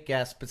some fake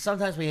guests, but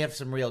sometimes we have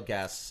some real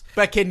guests.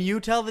 But can you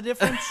tell the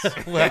difference?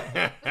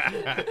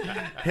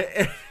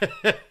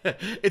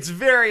 It's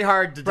very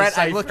hard to Brett,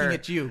 decipher. I'm looking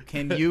at you.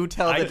 Can you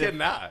tell the difference?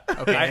 cannot.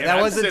 Okay, that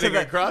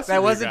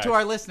wasn't to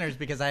our listeners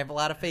because I have a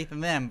lot of faith in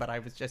them. But I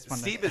was just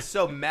wondering. Steve is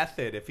so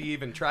method. If he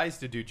even tries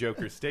to do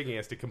Joker Sting, he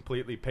has to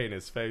completely paint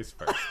his face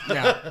first.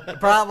 Yeah. The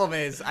problem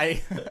is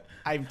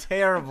I'm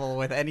terrible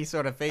with any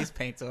sort of face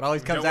paint, so it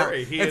always comes Don't out.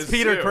 worry, he it's is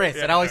Peter too. Criss.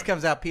 Yeah. It always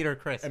comes out Peter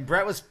Criss. And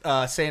Brett was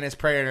saying his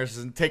prayers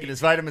and taking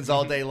his vitamins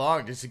all day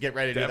long just to get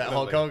ready to do that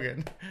Hulk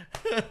Hogan.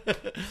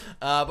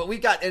 But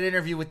we've got an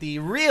interview with the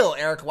real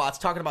Eric Watts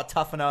talking about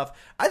Tough Enough.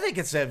 I think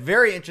it's a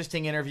very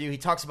interesting interview. He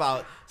talks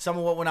about some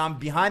of what went on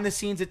behind the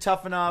scenes at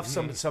Tough Enough,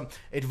 some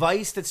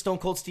advice that Stone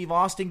Cold Steve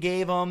Austin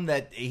gave him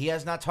that he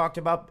has not talked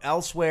about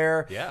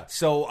elsewhere. Yeah.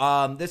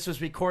 So this was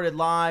recorded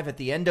live at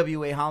the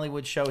NWA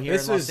Hollywood show here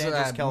in Los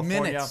Angeles,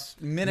 California.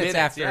 Minutes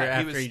after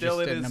he was he still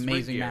just in did an his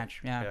amazing ring gear.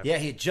 match. Yeah. Yeah,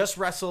 he had just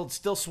wrestled,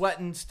 still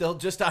sweating, still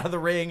just out of the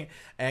ring,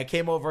 and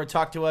came over and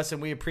talked to us,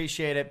 and we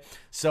appreciate it.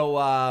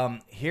 So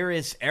here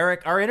is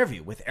our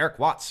interview with Eric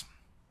Watts.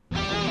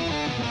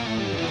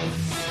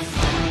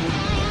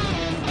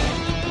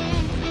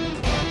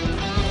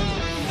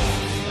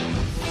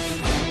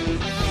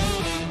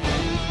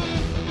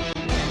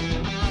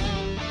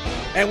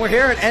 And we're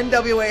here at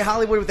NWA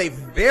Hollywood with a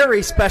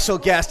very special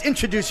guest.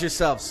 Introduce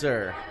yourself,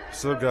 sir.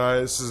 What's up,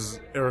 guys? This is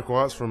Eric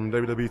Watts from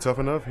WWE Tough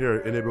Enough here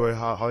at NWA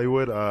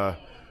Hollywood.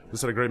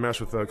 Just had a great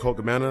match with Colt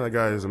Cabana. That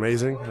guy is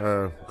amazing.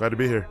 Glad to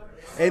be here.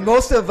 And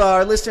most of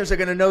our listeners are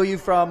going to know you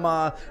from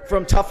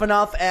Tough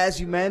Enough, as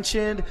you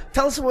mentioned.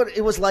 Tell us what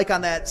it was like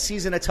on that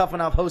season of Tough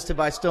Enough hosted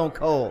by Stone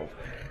Cold.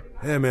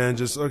 Yeah, man,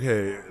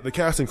 the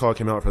casting call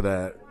came out for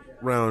that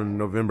around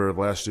November of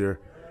last year.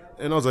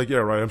 And I was like, yeah,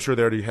 right, I'm sure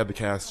they already had the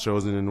cast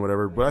chosen and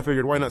whatever. But I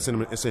figured, why not send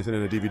in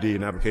a DVD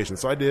and application?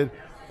 So I did.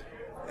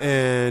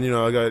 And,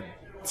 I got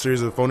a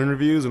series of phone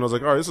interviews, and I was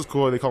like, all right, this is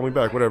cool. They called me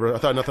back, whatever. I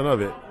thought nothing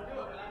of it.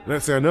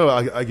 Next thing I know,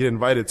 I get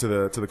invited to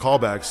the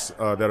callbacks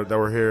that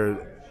were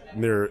here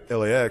near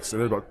LAX, and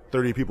there's about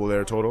 30 people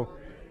there total.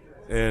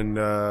 And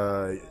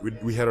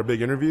we had our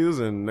big interviews,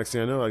 and next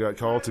thing I know, I got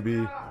called to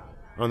be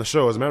on the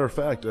show. As a matter of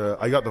fact,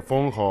 I got the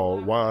phone call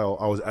while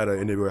I was at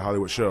an NWA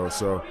Hollywood show.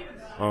 So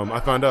I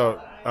found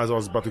out as I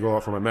was about to go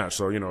out for my match.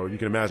 So, you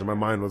can imagine my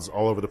mind was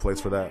all over the place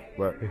for that.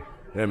 But,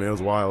 yeah, man, it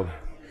was wild.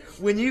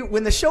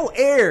 When the show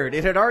aired,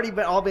 it had already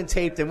all been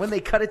taped, and when they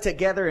cut it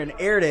together and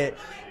aired it,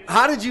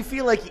 how did you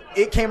feel like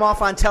it came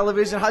off on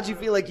television? How did you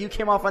feel like you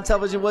came off on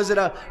television? Was it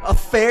a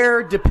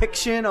fair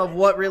depiction of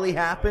what really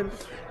happened?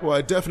 Well,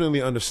 I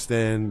definitely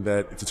understand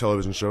that it's a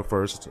television show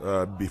first,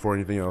 before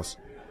anything else.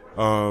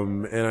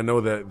 And I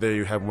know that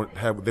they want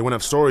to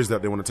have stories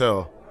that they want to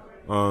tell.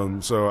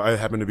 So I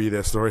happen to be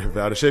that story of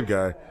the out of shape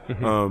guy.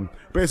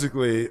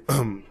 Basically,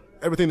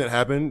 everything that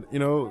happened,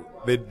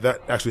 that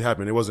actually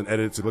happened. It wasn't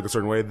edited to look a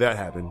certain way. That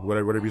happened,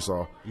 whatever you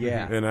saw.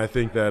 Yeah. And I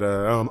think that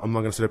I'm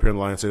not going to sit up here and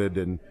lie and say that it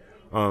didn't.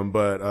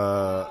 But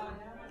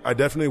I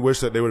definitely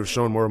wish that they would have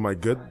shown more of my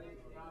good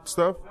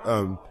stuff.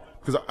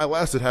 Because I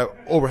lasted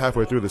over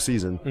halfway through the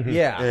season.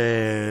 Yeah.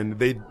 And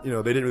they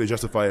didn't really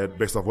justify it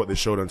based off what they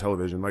showed on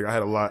television. Like, I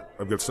had a lot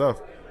of good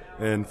stuff.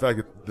 And in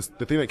fact,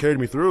 the thing that carried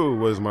me through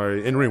was my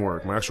in-ring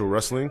work, my actual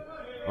wrestling.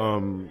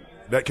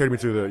 That carried me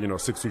through the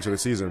 6 weeks of the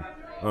season.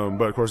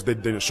 But of course, they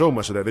didn't show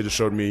much of that. They just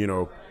showed me,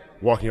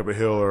 walking up a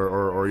hill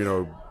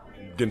or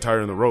getting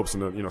tired on the ropes in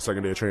the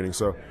second day of training.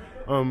 So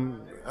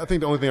I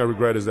think the only thing I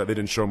regret is that they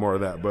didn't show more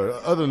of that.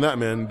 But other than that,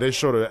 man, they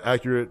showed an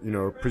accurate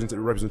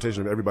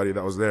representation of everybody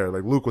that was there.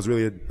 Like, Luke was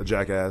really a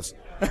jackass.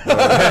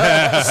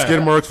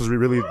 Skidmarks was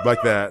really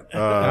like that.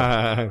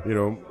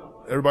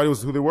 Everybody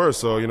was who they were.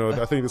 So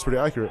I think it's pretty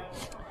accurate.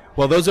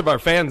 Well, those of our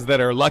fans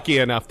that are lucky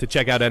enough to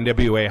check out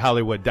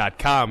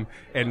NWAHollywood.com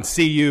and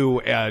see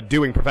you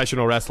doing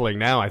professional wrestling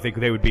now, I think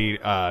they would be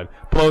blown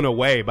blown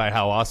away by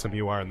how awesome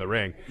you are in the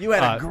ring. You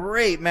had a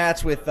great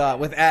match with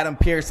Adam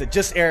Pearce that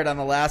just aired on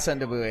the last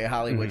NWA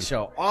Hollywood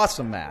show.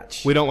 Awesome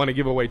match. We don't want to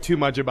give away too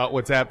much about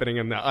what's happening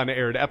in the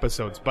unaired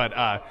episodes, but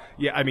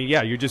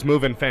you're just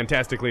moving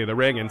fantastically in the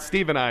ring. And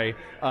Steve and I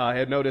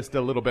had noticed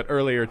a little bit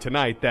earlier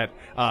tonight that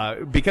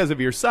because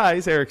of your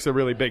size, Eric's a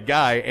really big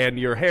guy, and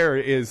your hair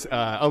is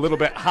a little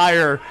bit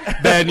higher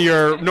than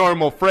your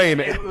normal frame.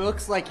 It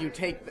looks like you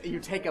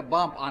take a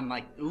bump on,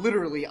 like,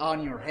 literally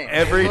on your head.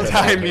 Every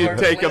time you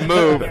take a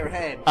move,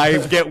 I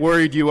get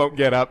worried you won't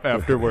get up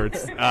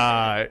afterwards.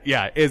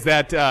 Is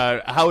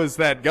that how is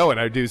that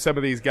going? Do some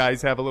of these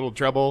guys have a little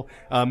trouble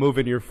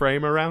moving your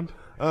frame around?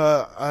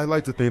 I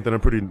like to think that I'm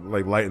pretty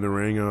light in the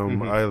ring.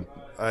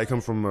 I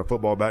come from a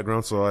football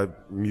background, so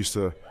I'm used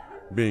to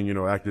being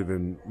active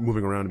and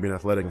moving around and being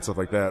athletic and stuff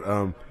like that.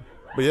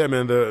 But yeah,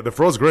 man, the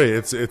fro's great.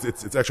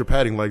 It's extra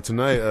padding. Like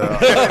tonight,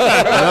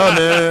 I know,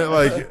 man.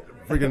 Like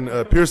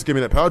freaking Pierce gave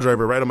me that power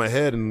driver right on my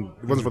head, and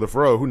it wasn't for the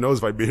fro, who knows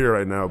if I'd be here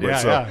right now.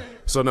 But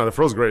so no, the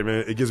fro's great,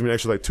 man. It gives me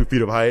actually 2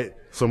 feet of height,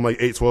 so I'm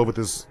 8'12" with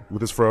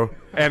this fro.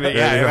 And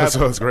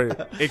so it's great.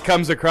 It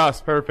comes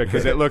across perfect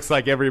because it looks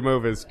like every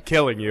move is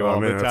killing you all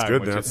the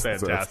time, which is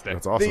fantastic.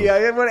 That's awesome.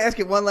 I want to ask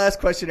you one last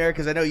question, Eric,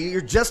 because I know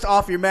you're just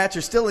off your match.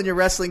 You're still in your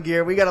wrestling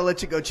gear. We got to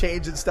let you go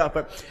change and stuff.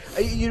 But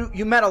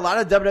you met a lot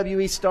of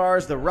WWE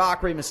stars, The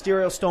Rock, Rey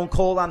Mysterio, Stone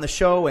Cold on the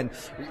show, and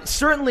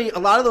certainly a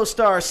lot of those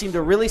stars seem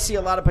to really see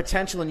a lot of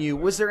potential in you.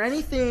 Was there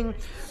any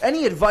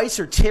advice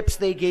or tips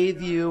they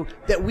gave you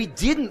that we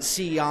didn't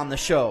see on the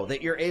show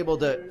that you're able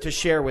to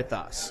share with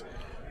us?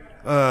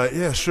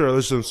 Yeah, sure.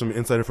 There's some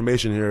inside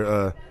information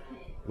here.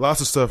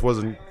 Lots of stuff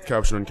wasn't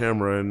captured on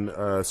camera,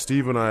 and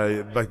Steve and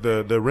I,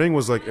 the ring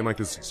was in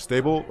this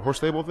horse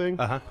stable thing.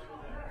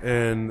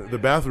 And the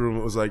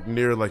bathroom was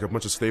near a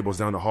bunch of stables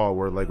down the hall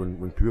where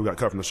when people got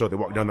cut from the show, they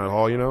walked down that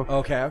hall,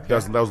 Okay.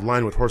 That was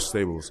lined with horse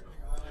stables.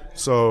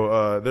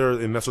 So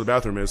and that's where the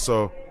bathroom is.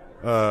 So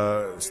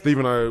Steve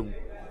and I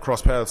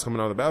crossed paths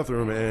coming out of the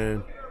bathroom,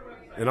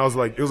 and I was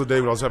it was a day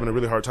when I was having a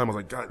really hard time. I was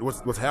like, God,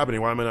 what's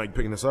happening? Why am I not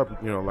picking this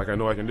up? Like I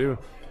know I can do.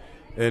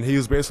 And he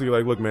was basically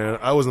like, look, man,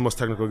 I wasn't the most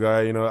technical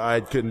guy. I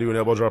couldn't do an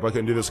elbow drop. I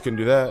couldn't do this, couldn't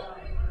do that.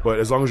 But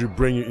as long as you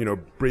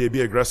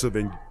be aggressive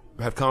and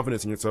have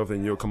confidence in yourself,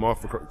 then you'll come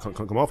off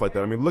like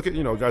that. I mean, look at,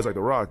 guys like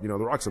The Rock. The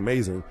Rock's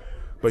amazing.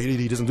 But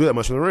he doesn't do that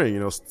much in the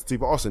ring.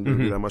 Steve Austin doesn't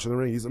do that much in the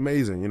ring. He's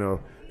amazing.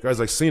 Guys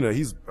like Cena,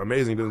 he's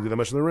amazing. He doesn't do that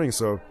much in the ring.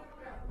 So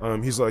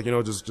he's like,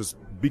 just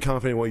be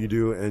confident in what you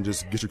do and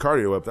just get your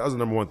cardio up. That was the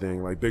number one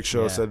thing. Big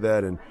Show said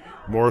that, and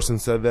Morrison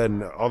said that,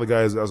 and all the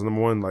guys, that was the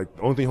number one. The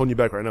only thing holding you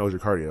back right now is your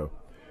cardio.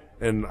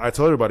 And I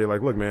tell everybody,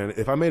 look, man,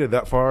 if I made it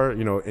that far,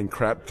 in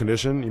crap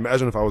condition,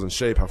 imagine if I was in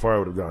shape, how far I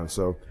would have gone.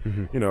 So,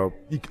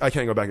 I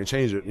can't go back and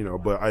change it,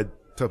 but I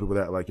tell people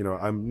that,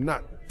 I'm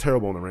not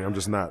terrible in the ring. I'm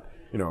just not,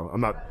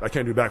 I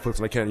can't do backflips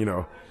and I can't,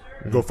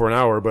 go for an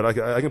hour, but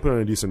I can put on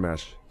a decent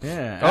match.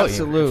 Yeah,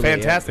 absolutely.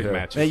 Fantastic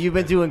match. You've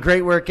been doing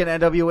great work in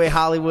NWA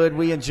Hollywood.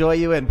 We enjoy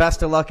you, and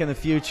best of luck in the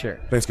future.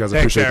 Thanks, guys. I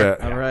appreciate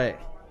that. All right.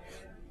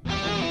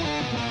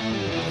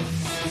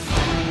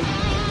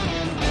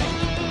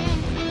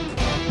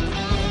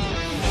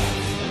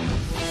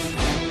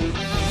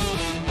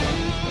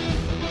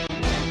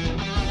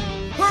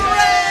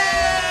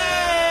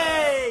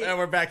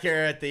 We're back here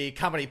at the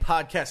Comedy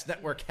Podcast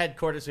Network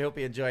headquarters. We hope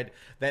you enjoyed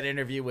that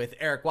interview with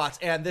Eric Watts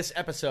and this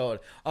episode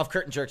of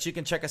Curtain Jerks. You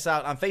can check us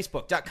out on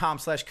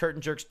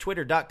Facebook.com/Curtain Jerks,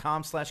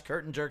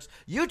 Twitter.com/Curtain Jerks,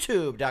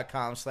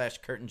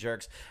 YouTube.com/Curtain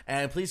Jerks.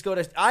 And please go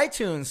to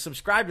iTunes,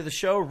 subscribe to the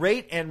show,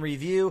 rate and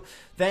review.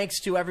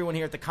 Thanks to everyone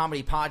here at the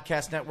Comedy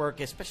Podcast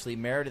Network, especially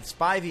Meredith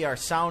Spivey, our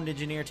sound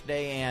engineer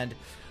today, and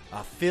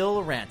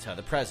Phil Ranta,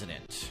 the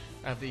president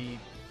of the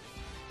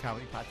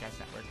Comedy Podcast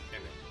Network.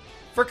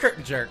 For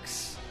Curtain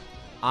Jerks,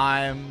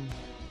 I'm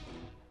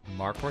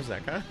Mark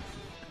Morzeka.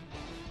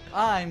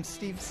 I'm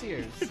Steve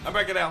Sears. I'm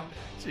breaking out.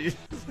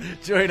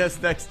 Join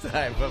us next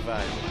time.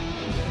 Bye-bye.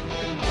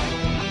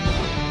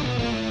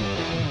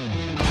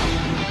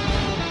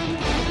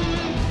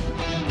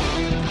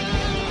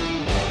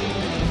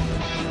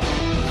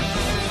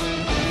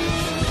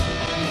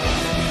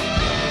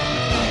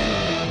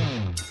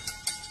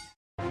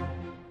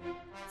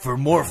 For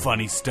more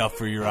funny stuff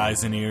for your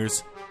eyes and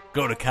ears,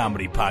 go to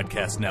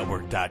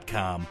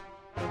ComedyPodcastNetwork.com.